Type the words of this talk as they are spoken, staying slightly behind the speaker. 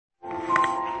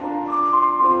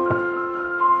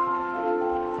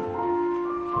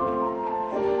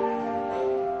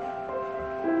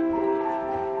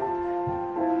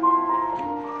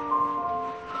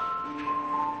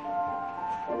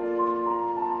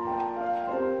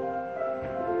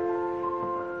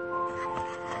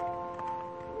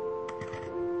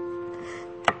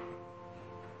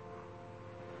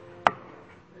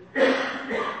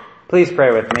Please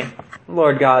pray with me.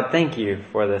 Lord God, thank you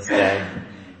for this day.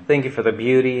 Thank you for the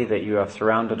beauty that you have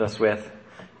surrounded us with.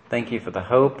 Thank you for the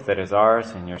hope that is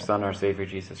ours in your Son, our Savior,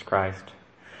 Jesus Christ.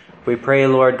 We pray,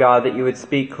 Lord God, that you would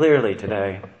speak clearly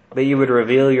today, that you would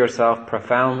reveal yourself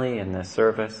profoundly in this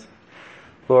service.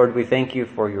 Lord, we thank you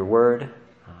for your word.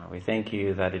 We thank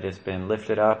you that it has been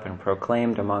lifted up and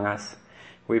proclaimed among us.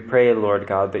 We pray, Lord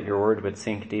God, that your word would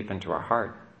sink deep into our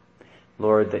heart.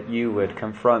 Lord, that you would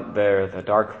confront there the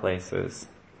dark places,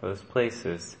 those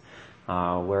places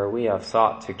where we have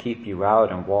sought to keep you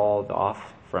out and walled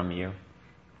off from you.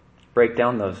 Break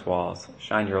down those walls,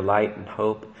 shine your light and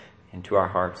hope into our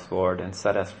hearts, Lord, and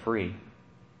set us free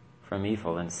from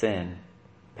evil and sin,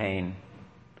 pain, and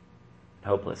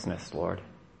hopelessness, Lord.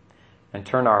 And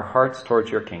turn our hearts towards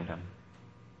your kingdom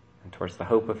and towards the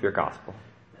hope of your gospel.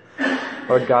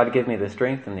 Lord God, give me the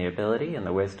strength and the ability and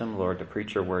the wisdom, Lord, to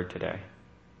preach your word today.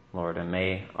 Lord, and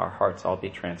may our hearts all be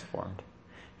transformed.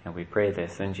 And we pray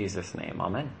this in Jesus' name.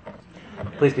 Amen.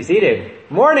 Please be seated.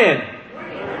 Morning!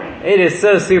 It is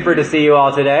so super to see you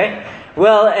all today.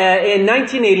 Well, in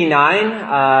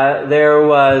 1989, there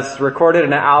was recorded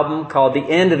an album called The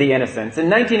End of the Innocents. In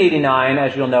 1989,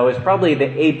 as you'll know, is probably the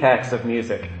apex of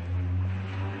music.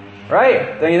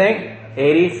 Right? Don't you think?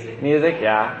 80s music?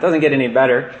 Yeah. It doesn't get any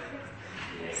better.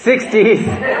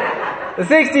 60s. The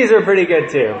 60s are pretty good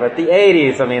too, but the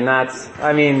 80s,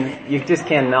 you just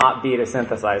cannot beat a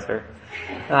synthesizer.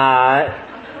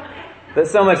 That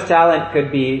so much talent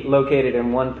could be located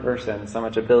in one person, so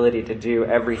much ability to do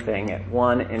everything at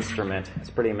one instrument. It's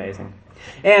pretty amazing.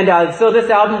 And so this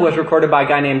album was recorded by a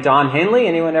guy named Don Henley.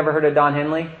 Anyone ever heard of Don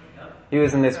Henley? He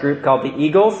was in this group called the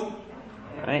Eagles.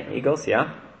 Right? Eagles,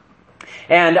 yeah.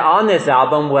 And on this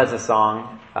album was a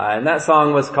song, and that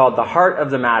song was called The Heart of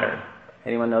the Matter.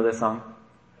 Anyone know this song?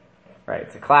 Right,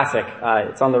 it's a classic.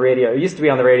 It's on the radio. It used to be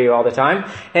on the radio all the time.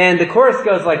 And the chorus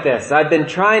goes like this. I've been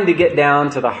trying to get down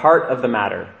to the heart of the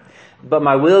matter, but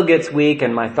my will gets weak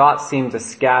and my thoughts seem to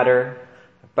scatter.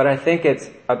 But I think it's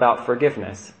about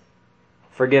forgiveness.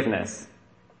 Forgiveness.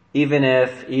 Even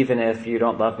if you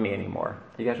don't love me anymore.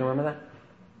 You guys remember that?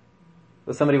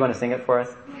 Does somebody want to sing it for us?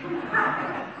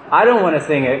 I don't want to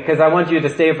sing it because I want you to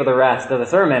stay for the rest of the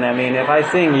sermon. If I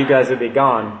sing, you guys would be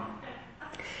gone.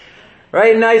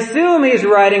 Right? And I assume he's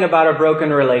writing about a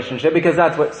broken relationship because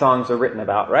that's what songs are written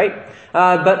about, right?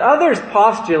 But others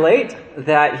postulate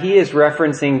that he is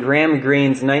referencing Graham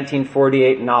Greene's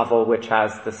 1948 novel, which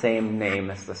has the same name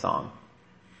as the song.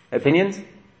 Opinions?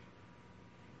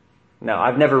 No,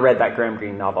 I've never read that Graham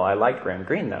Greene novel. I like Graham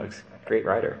Greene though. He's a great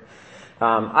writer.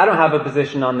 I don't have a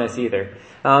position on this either.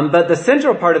 But the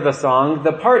central part of the song,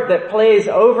 the part that plays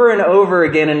over and over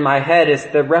again in my head, is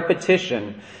the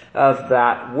repetition of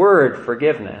that word,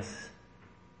 forgiveness.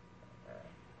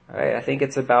 Right? I think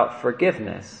it's about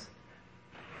forgiveness.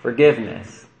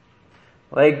 Forgiveness.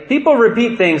 Like, people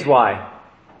repeat things, why?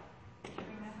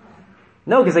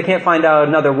 No, because they can't find out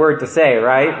another word to say,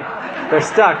 right? They're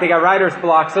stuck. They got writer's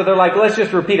block, so they're like, let's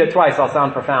just repeat it twice, I'll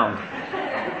sound profound.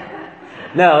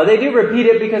 No, they do repeat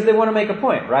it because they want to make a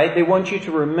point, right? They want you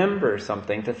to remember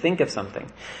something, to think of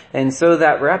something. And so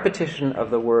that repetition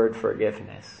of the word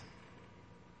forgiveness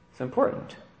is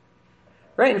important.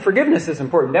 Right? And forgiveness is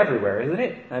important everywhere, isn't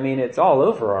it? It's all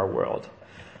over our world.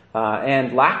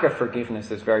 And lack of forgiveness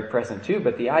is very present too,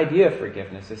 but the idea of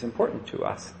forgiveness is important to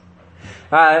us.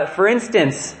 For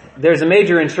instance, there's a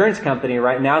major insurance company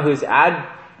right now whose ad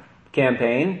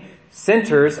campaign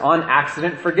centers on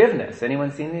accident forgiveness.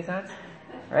 Anyone seen these ads?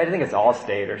 Right? I think it's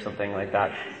Allstate or something like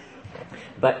that.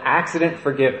 But accident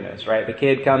forgiveness, right? The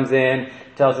kid comes in,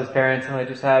 tells his parents,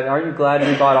 aren't you glad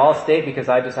we bought Allstate because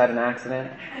I just had an accident?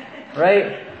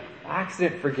 Right?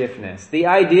 Accident forgiveness. The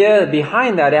idea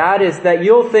behind that ad is that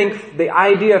you'll think the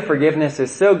idea of forgiveness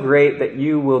is so great that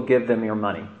you will give them your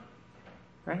money.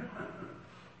 Right?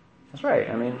 That's right.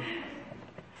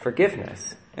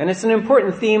 Forgiveness. And it's an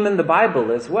important theme in the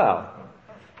Bible as well.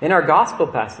 In our gospel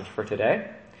passage for today,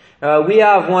 we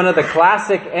have one of the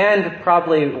classic and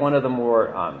probably one of the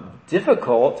more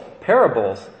difficult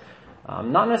parables.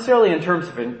 Not necessarily in terms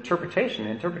of interpretation.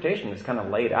 Interpretation is kind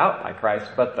of laid out by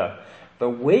Christ, but the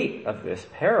weight of this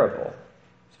parable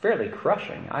is fairly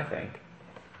crushing, I think.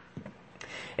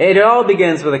 It all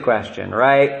begins with a question,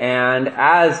 right? And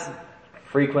as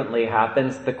frequently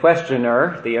happens, the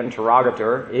questioner, the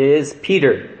interrogator, is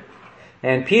Peter.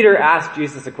 And Peter asked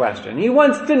Jesus a question. He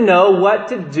wants to know what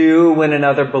to do when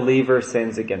another believer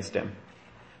sins against him.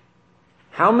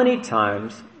 How many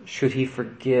times should he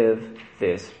forgive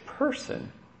this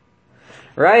person?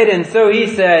 Right? And so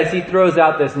he throws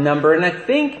out this number, and I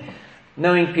think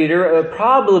knowing Peter, it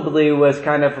probably was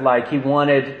kind of like he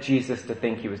wanted Jesus to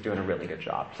think he was doing a really good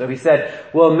job. So he said,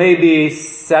 well, maybe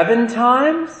 7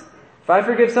 times? If I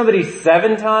forgive somebody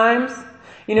 7 times?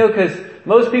 You know, because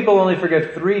most people only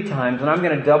forgive 3 times, and I'm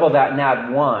going to double that and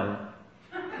add 1.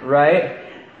 Right?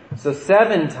 So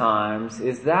 7 times,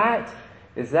 is that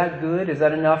good? Is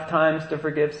that enough times to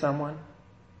forgive someone?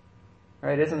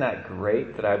 Right? Isn't that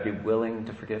great that I'd be willing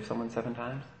to forgive someone 7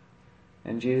 times?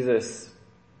 And Jesus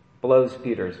blows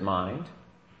Peter's mind,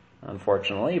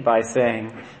 unfortunately, by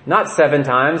saying, not 7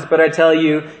 times, but I tell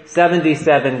you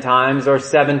 77 times or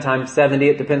 7 times 70.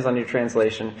 It depends on your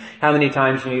translation, how many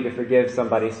times you need to forgive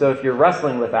somebody. So if you're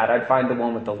wrestling with that, I'd find the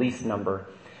one with the least number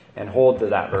and hold to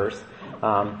that verse.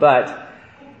 But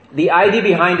the idea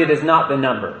behind it is not the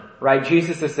number, right?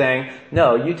 Jesus is saying,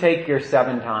 no, you take your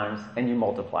 7 times and you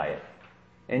multiply it.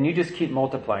 And you just keep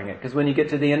multiplying it, because when you get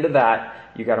to the end of that,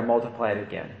 you got to multiply it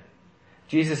again.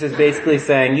 Jesus is basically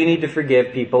saying you need to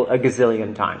forgive people a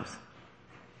gazillion times.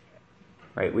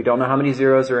 Right? We don't know how many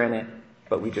zeros are in it,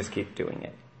 but we just keep doing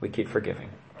it. We keep forgiving.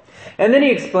 And then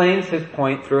he explains his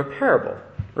point through a parable.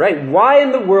 Right? Why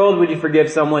in the world would you forgive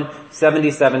someone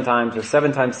 77 times or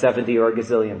 7 times 70 or a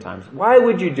gazillion times? Why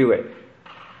would you do it?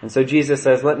 And so Jesus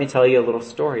says, let me tell you a little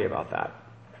story about that.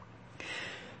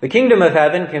 The kingdom of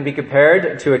heaven can be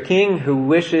compared to a king who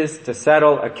wishes to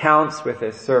settle accounts with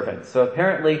his servants. So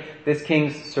apparently this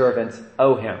king's servants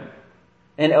owe him,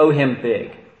 and owe him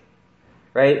big.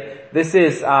 Right? This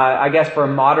is, I guess for a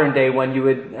modern day when you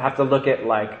would have to look at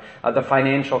like the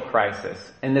financial crisis.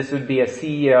 And this would be a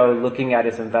CEO looking at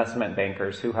his investment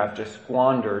bankers who have just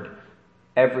squandered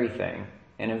everything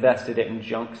and invested it in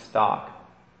junk stock.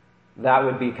 That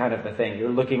would be kind of the thing. You're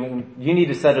looking, you need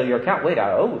to settle your account. Wait,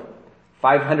 I owe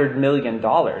 $500 million.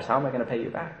 How am I going to pay you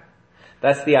back?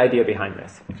 That's the idea behind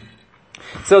this.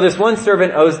 So this one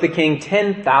servant owes the king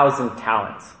 10,000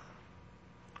 talents.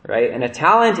 Right? And a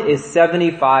talent is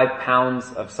 75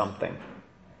 pounds of something.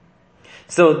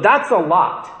 So that's a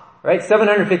lot. Right?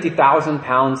 750,000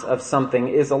 pounds of something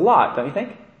is a lot, don't you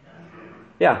think?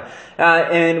 Yeah.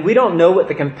 And we don't know what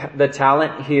the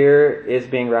talent here is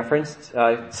being referenced.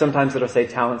 Sometimes it'll say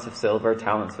talents of silver,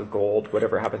 talents of gold,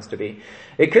 whatever it happens to be.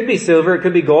 It could be silver, it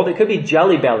could be gold, it could be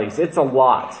jelly bellies. It's a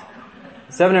lot.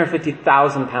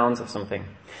 750,000 pounds of something.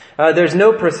 There's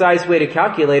no precise way to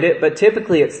calculate it, but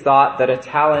typically it's thought that a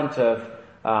talent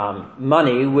of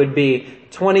money would be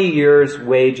 20 years'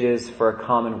 wages for a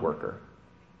common worker.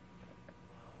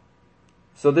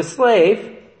 So the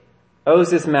slave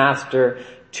owes his master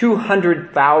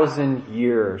 200,000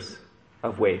 years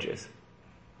of wages.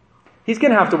 He's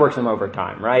going to have to work some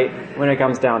overtime, right? When it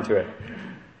comes down to it.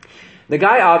 The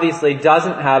guy obviously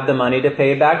doesn't have the money to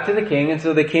pay back to the king, and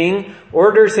so the king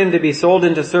orders him to be sold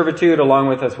into servitude along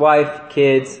with his wife,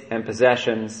 kids, and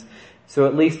possessions, so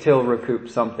at least he'll recoup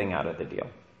something out of the deal.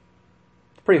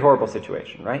 It's a pretty horrible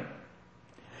situation, right?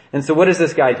 And so what does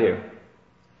this guy do?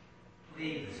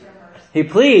 He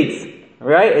pleads.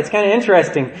 Right? It's kind of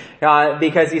interesting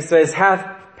because he says,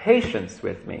 have patience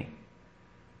with me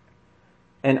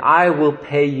and I will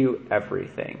pay you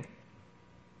everything.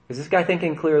 Is this guy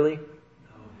thinking clearly?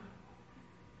 No.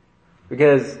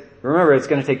 Because remember, it's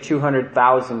going to take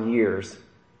 200,000 years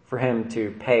for him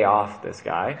to pay off this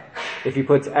guy if he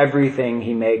puts everything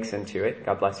he makes into it.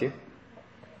 God bless you.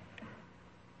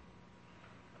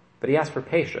 But he asks for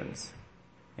patience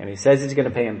and he says he's going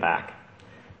to pay him back.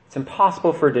 It's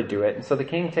impossible for her to do it, and so the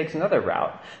king takes another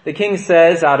route. The king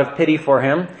says, out of pity for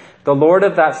him, the lord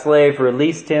of that slave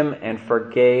released him and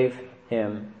forgave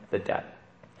him the debt.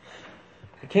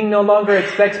 The king no longer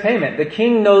expects payment. The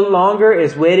king no longer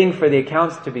is waiting for the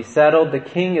accounts to be settled. The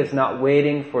king is not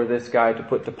waiting for this guy to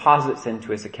put deposits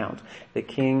into his account. The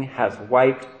king has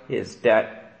wiped his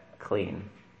debt clean.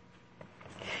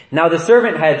 Now the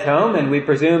servant heads home, and we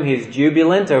presume he's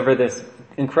jubilant over this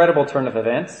incredible turn of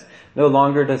events. No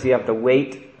longer does he have the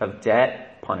weight of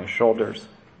debt upon his shoulders,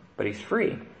 but he's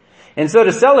free. And so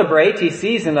to celebrate, he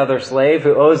sees another slave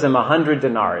who owes him 100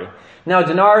 denarii. Now,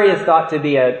 denarii is thought to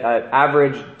be an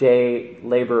average day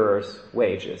laborer's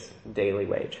wages, daily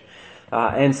wage.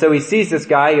 And so he sees this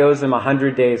guy, he owes him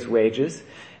 100 days' wages,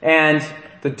 and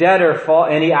the debtor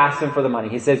and he asks him for the money.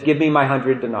 He says, give me my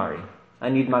 100 denarii. I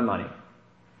need my money.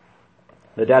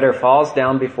 The debtor falls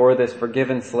down before this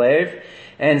forgiven slave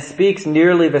and speaks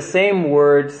nearly the same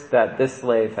words that this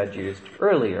slave had used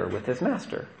earlier with his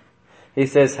master. He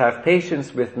says, have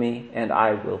patience with me and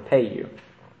I will pay you.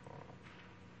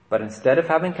 But instead of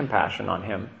having compassion on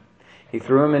him, he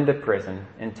threw him into prison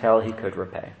until he could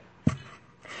repay.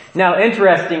 Now,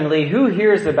 interestingly, who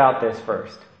hears about this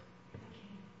first?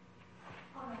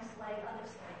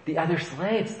 The other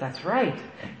slaves, that's right.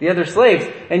 The other slaves.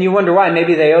 And you wonder why.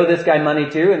 Maybe they owe this guy money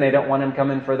too and they don't want him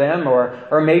coming for them.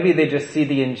 Or maybe they just see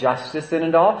the injustice in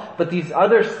it all. But these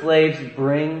other slaves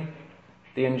bring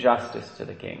the injustice to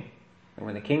the king. And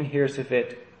when the king hears of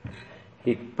it,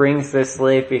 he brings this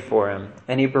slave before him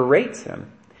and he berates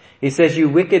him. He says, "You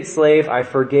wicked slave, I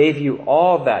forgave you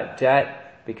all that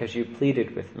debt because you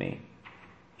pleaded with me.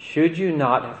 Should you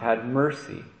not have had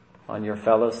mercy on your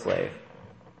fellow slave,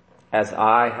 as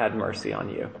I had mercy on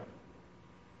you?"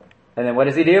 And then what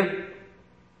does he do?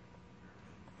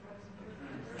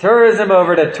 Turns him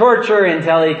over to torture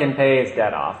until he can pay his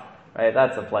debt off. Right?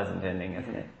 That's a pleasant ending,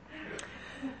 isn't it?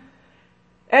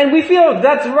 And we feel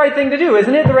that's the right thing to do,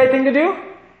 isn't it? The right thing to do?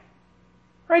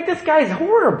 Right? This guy's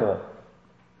horrible.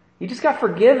 He just got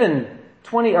forgiven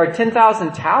 20 or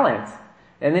 10,000 talents.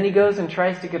 And then he goes and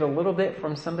tries to get a little bit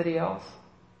from somebody else.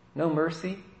 No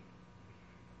mercy.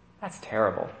 That's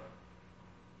terrible.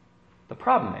 The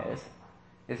problem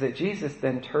is that Jesus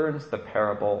then turns the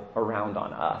parable around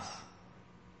on us.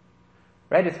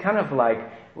 Right? It's kind of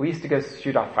like we used to go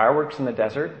shoot off fireworks in the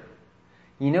desert.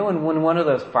 You know, when one of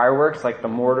those fireworks, like the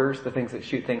mortars, the things that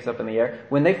shoot things up in the air,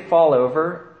 when they fall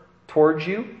over towards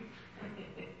you,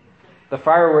 the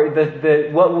firework,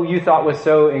 what you thought was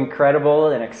so incredible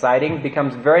and exciting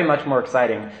becomes very much more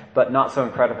exciting, but not so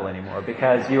incredible anymore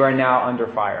because you are now under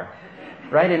fire.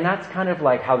 Right? And that's kind of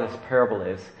like how this parable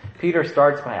is. Peter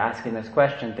starts by asking this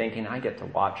question thinking, I get to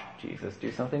watch Jesus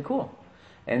do something cool.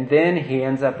 And then he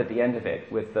ends up at the end of it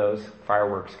with those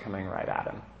fireworks coming right at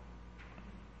him.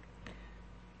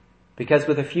 Because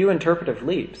with a few interpretive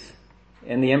leaps,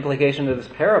 and the implication of this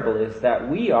parable is that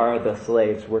we are the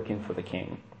slaves working for the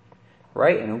king.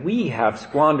 Right? And we have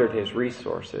squandered his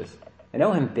resources and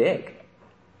owe him big.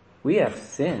 We have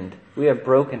sinned. We have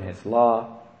broken his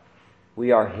law.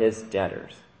 We are his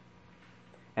debtors.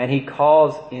 And he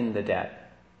calls in the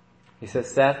debt. He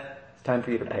says, Seth, it's time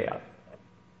for you to pay up.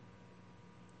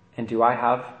 And do I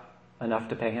have enough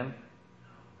to pay him?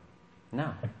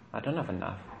 No, I don't have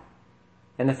enough.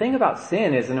 And the thing about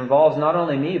sin is it involves not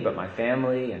only me, but my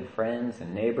family and friends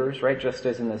and neighbors, right? Just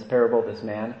as in this parable, this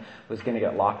man was going to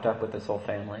get locked up with his whole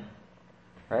family,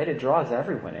 right? It draws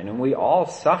everyone in, and we all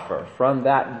suffer from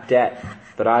that debt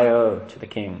that I owe to the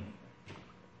king.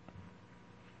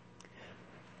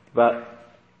 But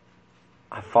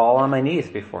I fall on my knees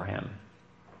before him.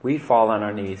 We fall on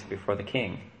our knees before the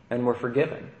king, and we're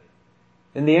forgiven.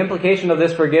 And the implication of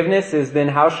this forgiveness is then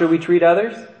how should we treat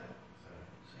others?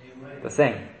 The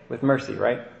same, with mercy,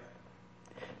 right?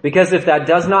 Because if that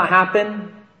does not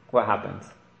happen, what happens?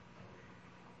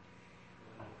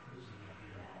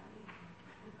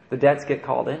 The debts get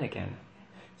called in again.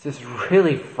 It's this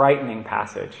really frightening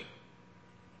passage,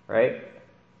 right?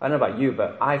 I don't know about you,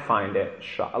 but I find it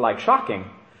shocking.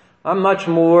 I'm much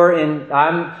more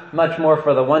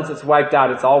for the once it's wiped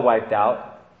out, it's all wiped out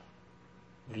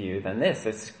view than this.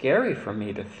 It's scary for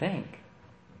me to think.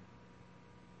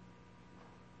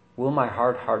 Will my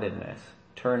hard-heartedness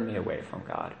turn me away from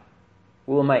God?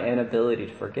 Will my inability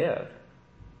to forgive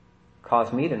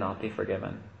cause me to not be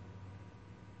forgiven?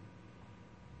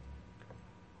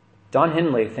 Don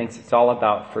Henley thinks it's all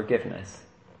about forgiveness.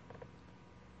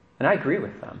 And I agree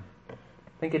with them. I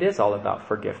think it is all about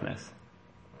forgiveness.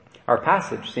 Our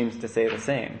passage seems to say the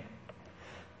same.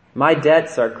 My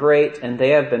debts are great, and they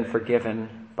have been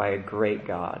forgiven by a great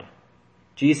God.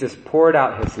 Jesus poured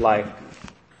out his life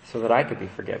so that I could be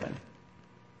forgiven.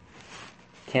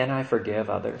 Can I forgive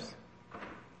others?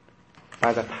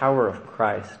 By the power of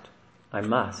Christ, I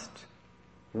must.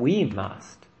 We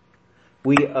must.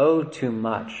 We owe too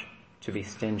much to be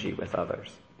stingy with others.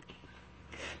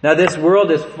 Now, this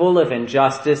world is full of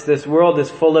injustice. This world is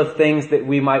full of things that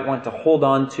we might want to hold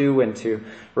on to and to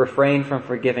refrain from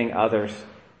forgiving others.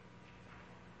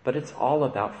 But it's all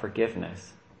about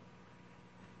forgiveness.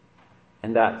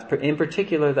 And that, in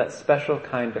particular, that special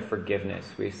kind of forgiveness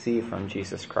we see from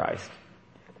Jesus Christ,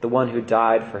 the one who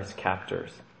died for his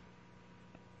captors.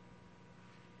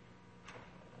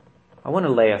 I want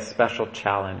to lay a special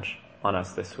challenge on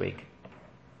us this week.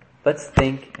 Let's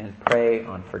think and pray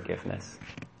on forgiveness.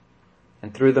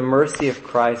 And through the mercy of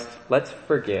Christ, let's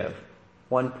forgive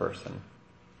one person,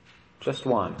 just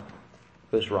one,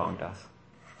 who's wronged us.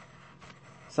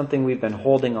 Something we've been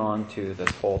holding on to this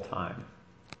whole time.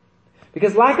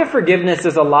 Because lack of forgiveness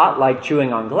is a lot like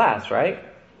chewing on glass, right?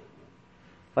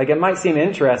 Like it might seem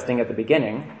interesting at the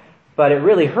beginning, but it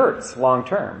really hurts long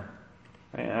term.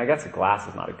 I guess glass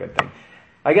is not a good thing.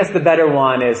 I guess the better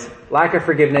one is lack of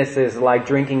forgiveness is like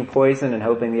drinking poison and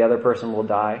hoping the other person will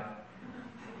die.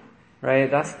 Right?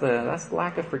 That's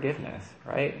lack of forgiveness,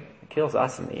 right? It kills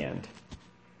us in the end.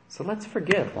 So let's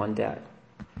forgive one debt.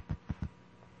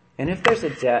 And if there's a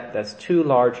debt that's too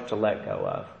large to let go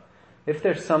of, if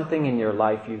there's something in your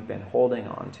life you've been holding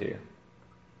on to,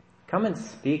 come and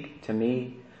speak to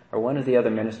me or one of the other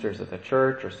ministers of the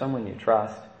church or someone you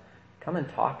trust. Come and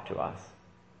talk to us.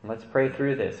 And let's pray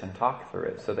through this and talk through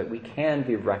it so that we can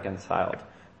be reconciled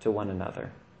to one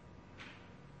another.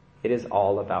 It is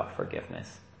all about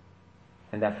forgiveness.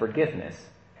 And that forgiveness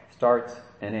starts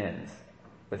and ends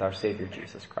with our Savior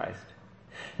Jesus Christ.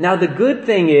 Now the good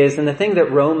thing is, and the thing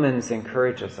that Romans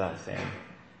encourages us in,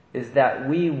 is that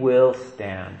we will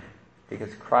stand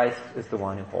because Christ is the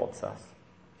one who holds us.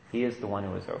 He is the one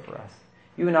who is over us.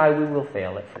 You and I, we will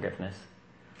fail at forgiveness.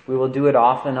 We will do it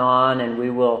off and on, and we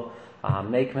will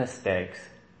make mistakes.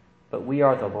 But we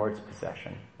are the Lord's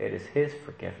possession. It is His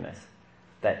forgiveness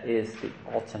that is the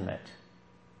ultimate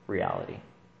reality.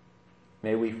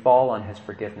 May we fall on His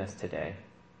forgiveness today,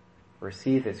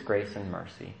 receive His grace and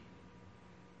mercy,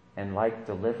 and like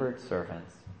delivered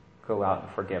servants, go out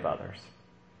and forgive others.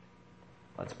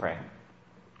 Let's pray.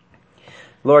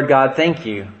 Lord God, thank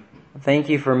you. Thank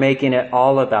you for making it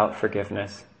all about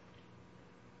forgiveness.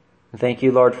 Thank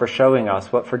you, Lord, for showing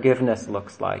us what forgiveness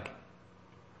looks like.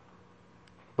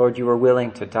 Lord, you were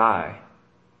willing to die.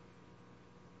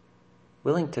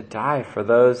 Willing to die for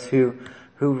those who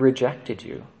rejected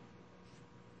you.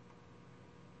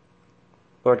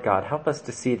 Lord God, help us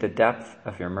to see the depth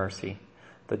of your mercy,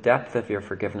 the depth of your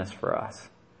forgiveness for us,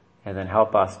 and then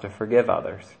help us to forgive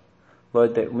others.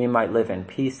 Lord, that we might live in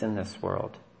peace in this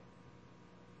world,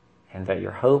 and that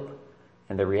your hope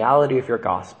and the reality of your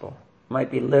gospel might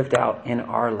be lived out in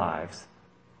our lives.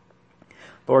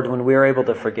 Lord, when we are able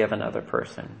to forgive another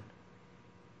person,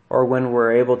 or when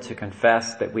we're able to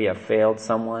confess that we have failed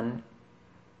someone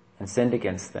and sinned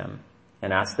against them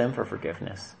and ask them for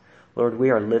forgiveness, Lord, we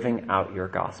are living out your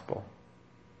gospel.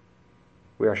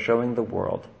 We are showing the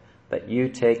world that you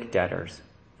take debtors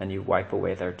and you wipe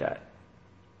away their debt.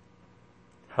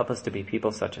 Help us to be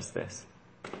people such as this.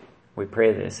 We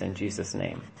pray this in Jesus'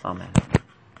 name. Amen.